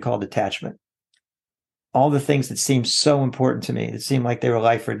others would call detachment. All the things that seemed so important to me, that seemed like they were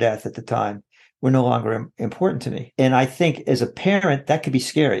life or death at the time, were no longer important to me. And I think as a parent, that could be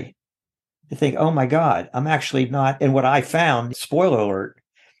scary to think, oh my God, I'm actually not. And what I found, spoiler alert,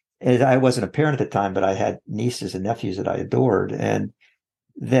 is I wasn't a parent at the time, but I had nieces and nephews that I adored, and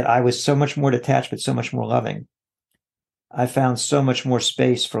that I was so much more detached, but so much more loving. I found so much more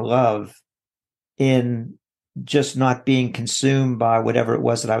space for love in just not being consumed by whatever it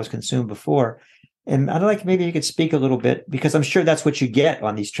was that I was consumed before. And I'd like maybe you could speak a little bit, because I'm sure that's what you get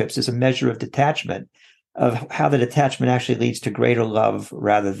on these trips, is a measure of detachment, of how the detachment actually leads to greater love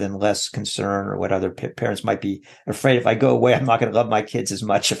rather than less concern, or what other parents might be afraid. If I go away, I'm not going to love my kids as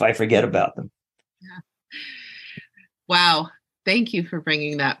much if I forget about them. Yeah. Wow. Thank you for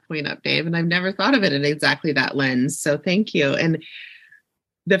bringing that point up, Dave. And I've never thought of it in exactly that lens. So thank you. And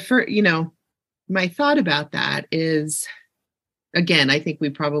my thought about that is, again, I think we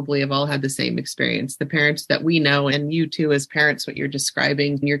probably have all had the same experience. The parents that we know, and you too as parents, what you're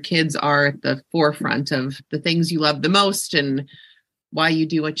describing, your kids are at the forefront of the things you love the most and why you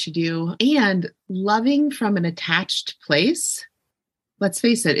do what you do. And loving from an attached place, let's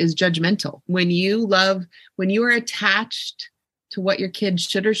face it, is judgmental. When you are attached to what your kids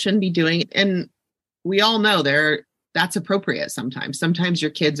should or shouldn't be doing, and we all know that's appropriate sometimes. Sometimes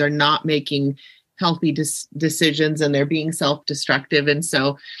your kids are not making healthy decisions and they're being self-destructive. And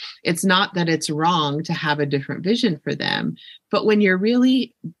so it's not that it's wrong to have a different vision for them. But when you're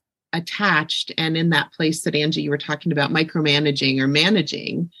really attached and in that place that Angie, you were talking about, micromanaging or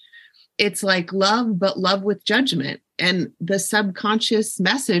managing, it's like love, but love with judgment. And the subconscious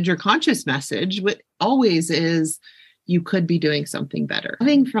message or conscious message always is, you could be doing something better.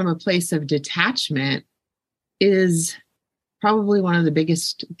 Loving from a place of detachment is probably one of the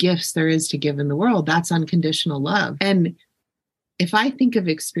biggest gifts there is to give in the world. That's unconditional love. And if I think of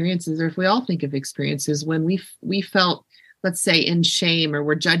experiences, or if we all think of experiences when we felt, let's say, in shame, or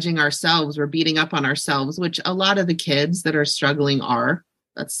we're judging ourselves, we're beating up on ourselves, which a lot of the kids that are struggling are,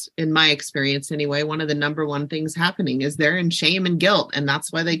 that's in my experience anyway, one of the number one things happening is they're in shame and guilt. And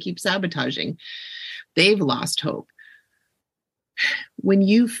that's why they keep sabotaging. They've lost hope. When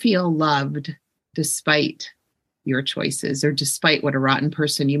you feel loved despite your choices, or despite what a rotten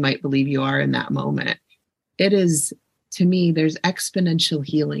person you might believe you are in that moment, it is, to me, there's exponential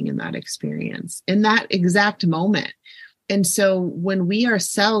healing in that experience, in that exact moment. And so when we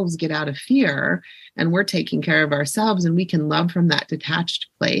ourselves get out of fear and we're taking care of ourselves and we can love from that detached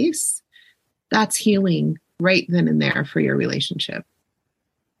place, that's healing right then and there for your relationship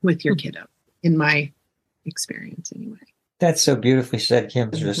with your kiddo, in my experience anyway. That's so beautifully said, Kim.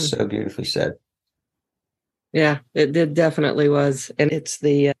 It's just so beautifully said. Yeah, it definitely was. And it's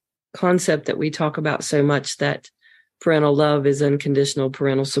the concept that we talk about so much, that parental love is unconditional,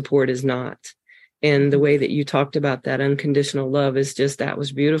 parental support is not. And the way that you talked about that unconditional love is just, that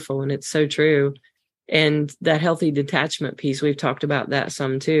was beautiful. And it's so true. And that healthy detachment piece, we've talked about that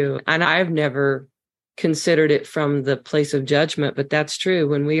some too. And I've never considered it from the place of judgment, but that's true.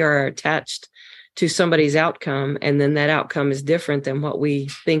 When we are attached to somebody's outcome, and then that outcome is different than what we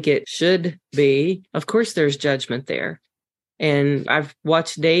think it should be, of course there's judgment there. And I've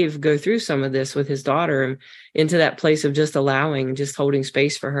watched Dave go through some of this with his daughter, and into that place of just allowing, just holding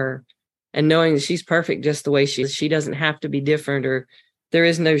space for her, and knowing that she's perfect just the way she is. She doesn't have to be different, or there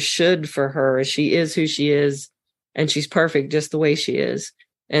is no should for her. She is who she is, and she's perfect just the way she is.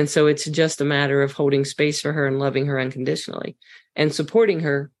 And so it's just a matter of holding space for her and loving her unconditionally and supporting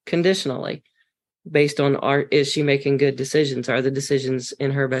her conditionally, based on is she making good decisions? Are the decisions in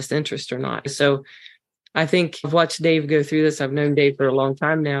her best interest or not? So I think I've watched Dave go through this. I've known Dave for a long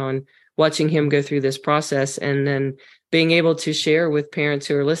time now, and watching him go through this process, and then being able to share with parents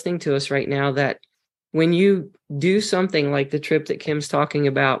who are listening to us right now that when you do something like the trip that Kim's talking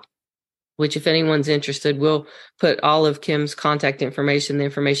about, which if anyone's interested, we'll put all of Kim's contact information, the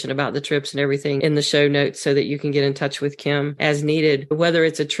information about the trips and everything in the show notes so that you can get in touch with Kim as needed, whether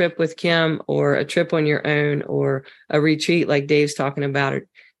it's a trip with Kim or a trip on your own or a retreat like Dave's talking about, it,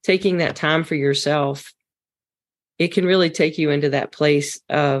 taking that time for yourself. It can really take you into that place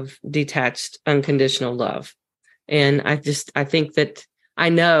of detached, unconditional love. And I think that I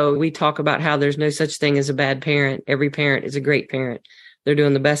know we talk about how there's no such thing as a bad parent. Every parent is a great parent. They're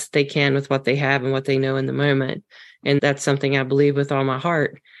doing the best they can with what they have and what they know in the moment. And that's something I believe with all my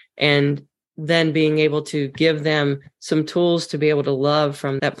heart. And then being able to give them some tools to be able to love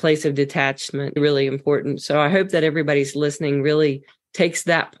from that place of detachment, really important. So I hope that everybody's listening really takes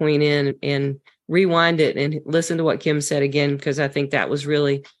that point in and rewind it and listen to what Kim said again, because I think that was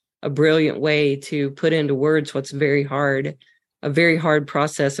really a brilliant way to put into words what's very hard, a very hard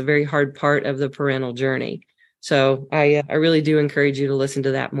process, a very hard part of the parental journey. So I really do encourage you to listen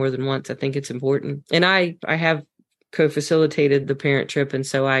to that more than once. I think it's important. And I have co-facilitated the parent trip. And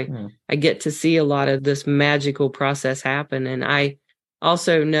so I get to see a lot of this magical process happen. And I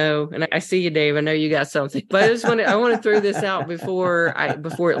also know, and I see you, Dave, I know you got something, but I want to throw this out before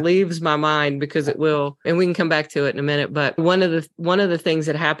it leaves my mind, because it will, and we can come back to it in a minute. But one of the things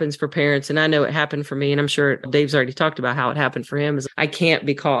that happens for parents, and I know it happened for me, and I'm sure Dave's already talked about how it happened for him, is I can't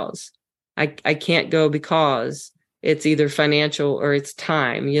because. I can't go because it's either financial or it's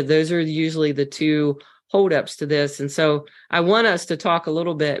time. Yeah, those are usually the two holdups to this. And so I want us to talk a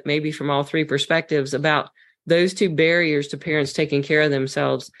little bit, maybe from all three perspectives, about those two barriers to parents taking care of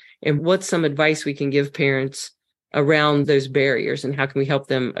themselves, and what's some advice we can give parents around those barriers, and how can we help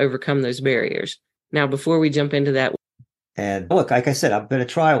them overcome those barriers. Now, before we jump into that. And look, like I said, I've been a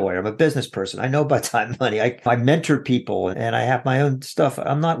trial lawyer. I'm a business person. I know about time and money. I mentor people and I have my own stuff.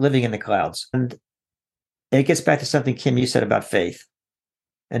 I'm not living in the clouds. And it gets back to something, Kim, you said about faith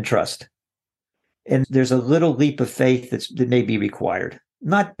and trust. And there's a little leap of faith that may be required.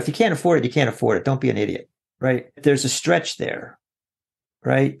 Not, if you can't afford it, you can't afford it. Don't be an idiot, right? There's a stretch there,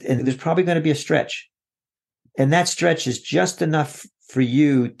 right? And there's probably going to be a stretch. And that stretch is just enough for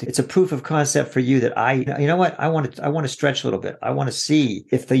you. It's a proof of concept for you that you know what? I want to stretch a little bit. I want to see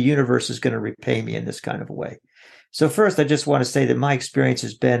if the universe is going to repay me in this kind of a way. So first, I just want to say that my experience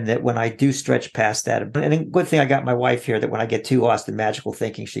has been that when I do stretch past that, and a good thing I got my wife here, that when I get too lost in magical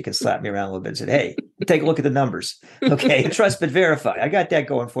thinking, she can slap me around a little bit and say, hey, take a look at the numbers. Okay. Trust but verify. I got that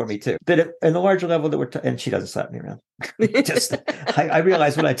going for me too. But in the larger level that and she doesn't slap me around. I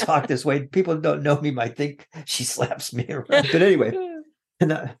realize when I talk this way, people who don't know me might think she slaps me around. But anyway.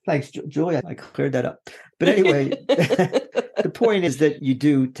 And thanks, Julia. I cleared that up. But anyway, the point is that you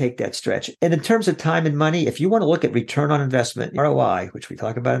do take that stretch. And in terms of time and money, if you want to look at return on investment, ROI, which we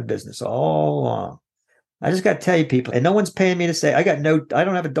talk about in business all along, I just got to tell you people, and no one's paying me to say, I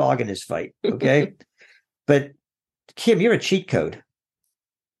don't have a dog in this fight. Okay. But Kim, you're a cheat code.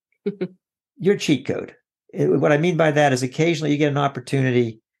 You're a cheat code. What I mean by that is occasionally you get an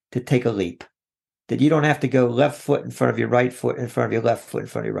opportunity to take a leap. That you don't have to go left foot in front of your right foot in front of your left foot in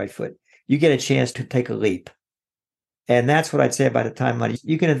front of your right foot. You get a chance to take a leap. And that's what I'd say about the time money.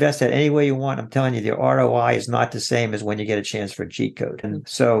 You can invest that any way you want. I'm telling you, the ROI is not the same as when you get a chance for a cheat code. And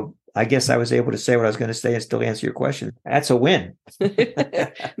so I guess I was able to say what I was going to say and still answer your question. That's a win.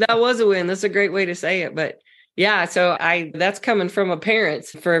 That was a win. That's a great way to say it. But yeah, so that's coming from a parent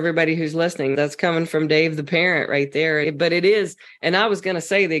for everybody who's listening. That's coming from Dave, the parent right there. But it is, and I was going to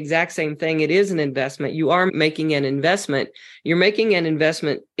say the exact same thing. It is an investment. You are making an investment. You're making an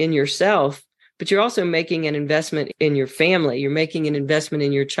investment in yourself, but you're also making an investment in your family. You're making an investment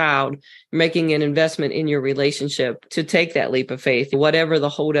in your child. You're making an investment in your relationship to take that leap of faith, whatever the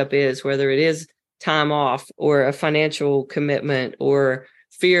holdup is, whether it is time off or a financial commitment or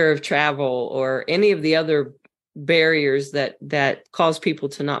fear of travel or any of the other barriers that cause people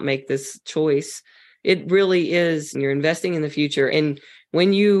to not make this choice. It really is, you're investing in the future. And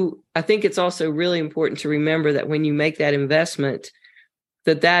I think it's also really important to remember that when you make that investment,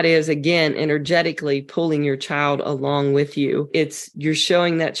 that is, again, energetically pulling your child along with you. You're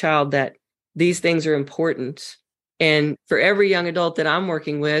showing that child that these things are important. And for every young adult that I'm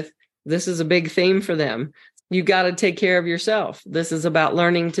working with, this is a big theme for them. You got to take care of yourself. This is about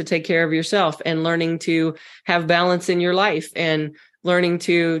learning to take care of yourself and learning to have balance in your life and learning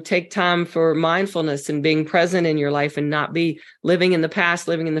to take time for mindfulness and being present in your life and not be living in the past,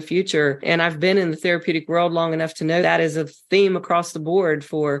 living in the future. And I've been in the therapeutic world long enough to know that is a theme across the board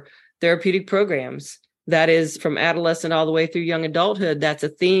for therapeutic programs. That is from adolescent all the way through young adulthood. That's a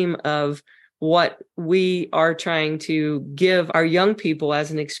theme of what we are trying to give our young people as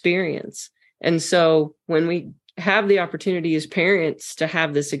an experience. And so when we have the opportunity as parents to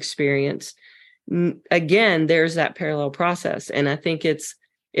have this experience, again, there's that parallel process. And I think it's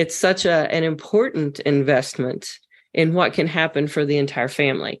such an important investment in what can happen for the entire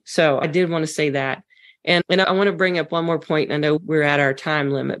family. So I did want to say that. And I want to bring up one more point. I know we're at our time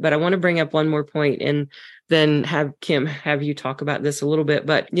limit, but I want to bring up one more point and then have Kim have you talk about this a little bit.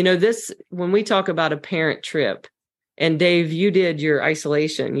 But, this, when we talk about a parent trip, and Dave, you did your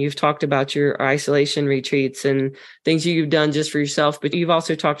isolation. You've talked about your isolation retreats and things you've done just for yourself, but you've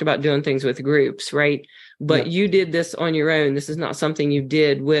also talked about doing things with groups, right? But you did this on your own. This is not something you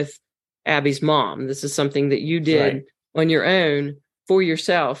did with Abby's mom. This is something that you did on your own for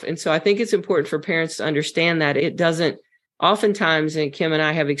yourself. And so I think it's important for parents to understand that it doesn't, oftentimes, and Kim and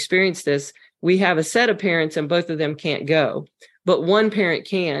I have experienced this, we have a set of parents and both of them can't go, but one parent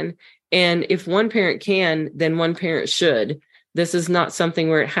can. And if one parent can, then one parent should. This is not something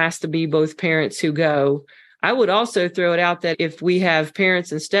where it has to be both parents who go. I would also throw it out that if we have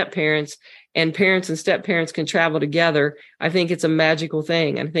parents and step parents can travel together, I think it's a magical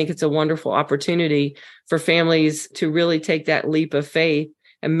thing. I think it's a wonderful opportunity for families to really take that leap of faith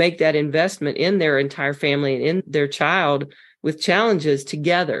and make that investment in their entire family and in their child with challenges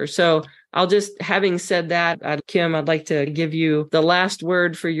together. So having said that, Kim, I'd like to give you the last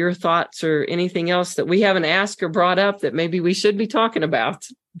word for your thoughts or anything else that we haven't asked or brought up that maybe we should be talking about.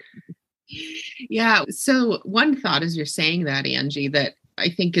 Yeah. So one thought as you're saying that, Angie, that I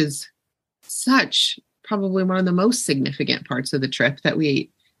think is probably one of the most significant parts of the trip that we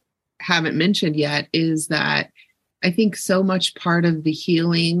haven't mentioned yet is that I think so much part of the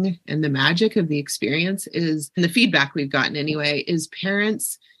healing and the magic of the experience is, and the feedback we've gotten anyway, is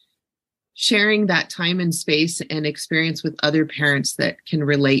parents sharing that time and space and experience with other parents that can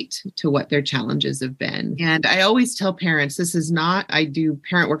relate to what their challenges have been. And I always tell parents, I do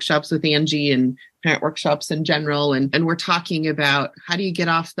parent workshops with Angie and parent workshops in general. And we're talking about how do you get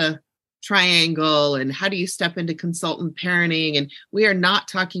off the triangle and how do you step into consultant parenting? And we are not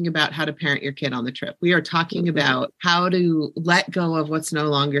talking about how to parent your kid on the trip. We are talking about how to let go of what's no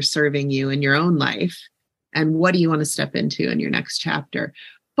longer serving you in your own life. And what do you want to step into in your next chapter?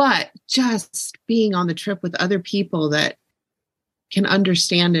 But just being on the trip with other people that can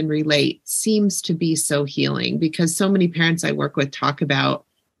understand and relate seems to be so healing, because so many parents I work with talk about,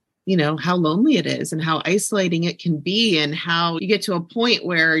 how lonely it is and how isolating it can be, and how you get to a point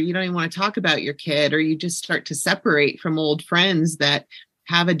where you don't even want to talk about your kid, or you just start to separate from old friends that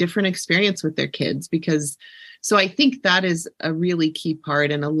have a different experience with their kids. So I think that is a really key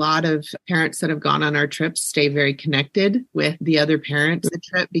part. And a lot of parents that have gone on our trips stay very connected with the other parents of the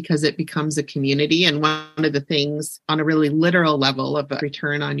trip because it becomes a community. And one of the things on a really literal level of a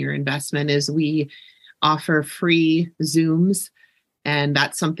return on your investment is we offer free Zooms. And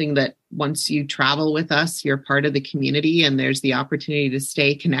that's something that once you travel with us, you're part of the community and there's the opportunity to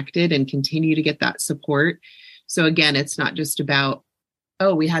stay connected and continue to get that support. So again, it's not just about,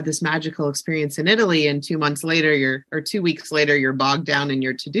 we had this magical experience in Italy and 2 months later, 2 weeks later, you're bogged down in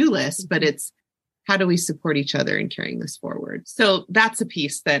your to-do list, but it's how do we support each other in carrying this forward? So that's a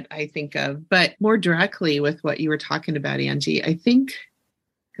piece that I think of, but more directly with what you were talking about, Angie, I think,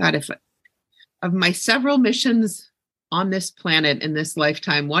 God, if of my several missions on this planet in this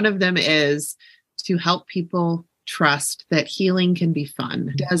lifetime, one of them is to help people trust that healing can be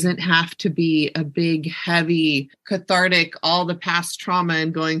fun. It doesn't have to be a big, heavy, cathartic, all the past trauma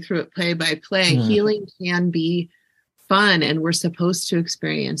and going through it play by play. Healing can be fun, and we're supposed to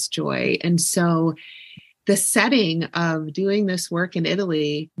experience joy. And so the setting of doing this work in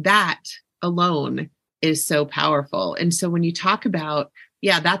Italy, that alone is so powerful. And so when you talk about,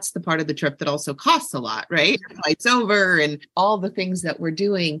 that's the part of the trip that also costs a lot, right? Flights over and all the things that we're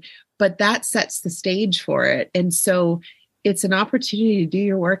doing, but that sets the stage for it. And so it's an opportunity to do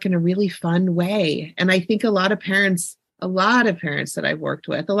your work in a really fun way. And I think a lot of parents that I've worked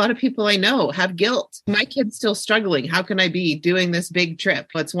with, a lot of people I know have guilt. My kid's still struggling. How can I be doing this big trip?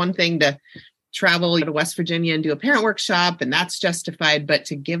 It's one thing to travel to West Virginia and do a parent workshop, and that's justified. But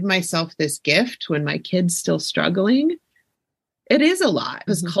to give myself this gift when my kid's still struggling, it is a lot,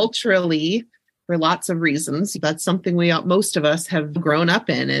 because culturally, for lots of reasons, that's something most of us have grown up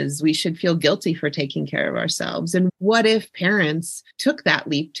in, is we should feel guilty for taking care of ourselves. And what if parents took that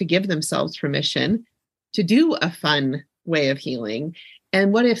leap to give themselves permission to do a fun way of healing?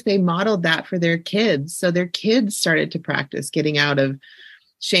 And what if they modeled that for their kids? So their kids started to practice getting out of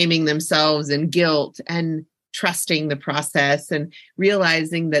shaming themselves and guilt and trusting the process and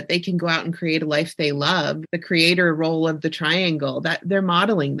realizing that they can go out and create a life they love. The creator role of the triangle, that they're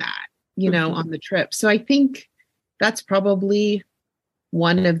modeling that. on the trip. So I think that's probably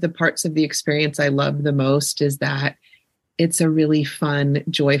one of the parts of the experience I love the most, is that it's a really fun,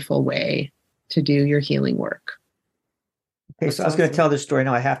 joyful way to do your healing work. Okay, so I was going to tell this story.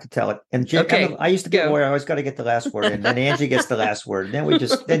 Now I have to tell it. And Jim, Okay, I used to be a lawyer. I always got to get the last word in. Then Angie gets the last word.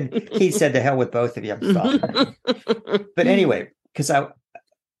 Then Keith said, "To hell with both of you." I'm stopping. But anyway, because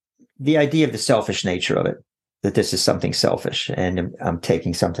the idea of the selfish nature of it, that this is something selfish and I'm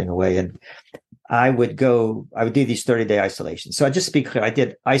taking something away. And I would do these 30-day isolations. So just to be clear, I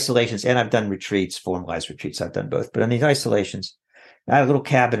did isolations and I've done retreats, formalized retreats. I've done both. But on these isolations, I had a little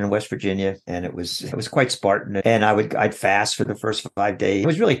cabin in West Virginia, and it was quite Spartan. And I'd fast for the first 5 days. It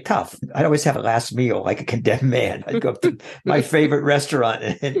was really tough. I'd always have a last meal like a condemned man. I'd go up to my favorite restaurant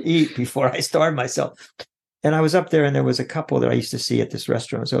and eat before I starved myself. And I was up there, and there was a couple that I used to see at this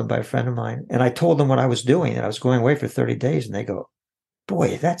restaurant. It was owned by a friend of mine. And I told them what I was doing, and I was going away for 30 days. And they go,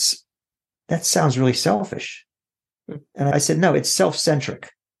 "Boy, that sounds really selfish." And I said, "No, it's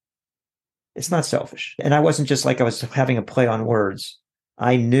self-centric. It's not selfish." And I wasn't just like I was having a play on words.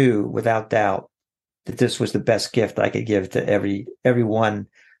 I knew without doubt that this was the best gift I could give to everyone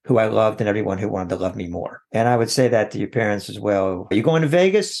who I loved and everyone who wanted to love me more. And I would say that to your parents as well. Are you going to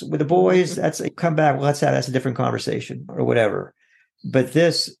Vegas with the boys? Come back. Well, that's a different conversation or whatever. But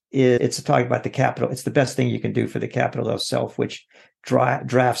it's talking about the capital. It's the best thing you can do for the capital of self, which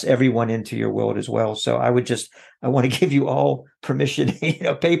drafts everyone into your world as well. So I want to give you all permission,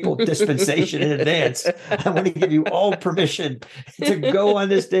 papal dispensation in advance. I want to give you all permission to go on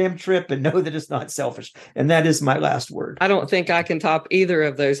this damn trip and know that it's not selfish. And that is my last word. I don't think I can top either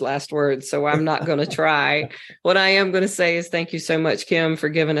of those last words, so I'm not going to try. What I am going to say is thank you so much, Kim, for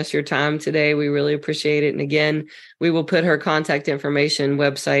giving us your time today. We really appreciate it. And again, we will put her contact information,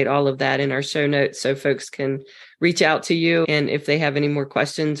 website, all of that in our show notes so folks can reach out to you. And if they have any more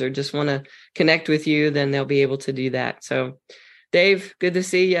questions or just want to connect with you, then they'll be able to do that. So Dave, good to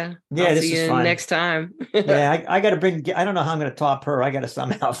see you. Yeah, I'll this see is you fun. Next time. Yeah, I got to I don't know how I'm going to top her. I got to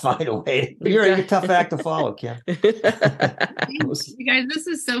somehow find a way. You're a tough act to follow, Kim. You guys, this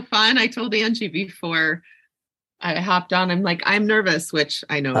is so fun. I told Angie before I hopped on, I'm like, I'm nervous, which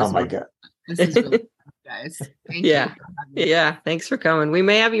I know. Oh my God. This is really fun, guys. Thank you. Yeah. Thanks for coming. We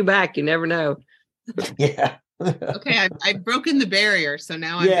may have you back. You never know. Yeah. Okay, I've broken the barrier, so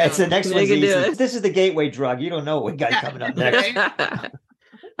now I'm it's the next one's easy. It. This is the gateway drug. You don't know what we got coming up next.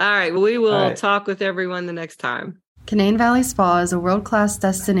 All right, we will talk with everyone the next time. Canaan Valley Spa is a world-class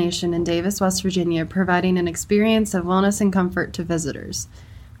destination in Davis, West Virginia, providing an experience of wellness and comfort to visitors.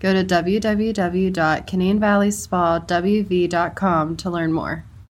 Go to www.canaanvalleyspa.wv.com to learn more.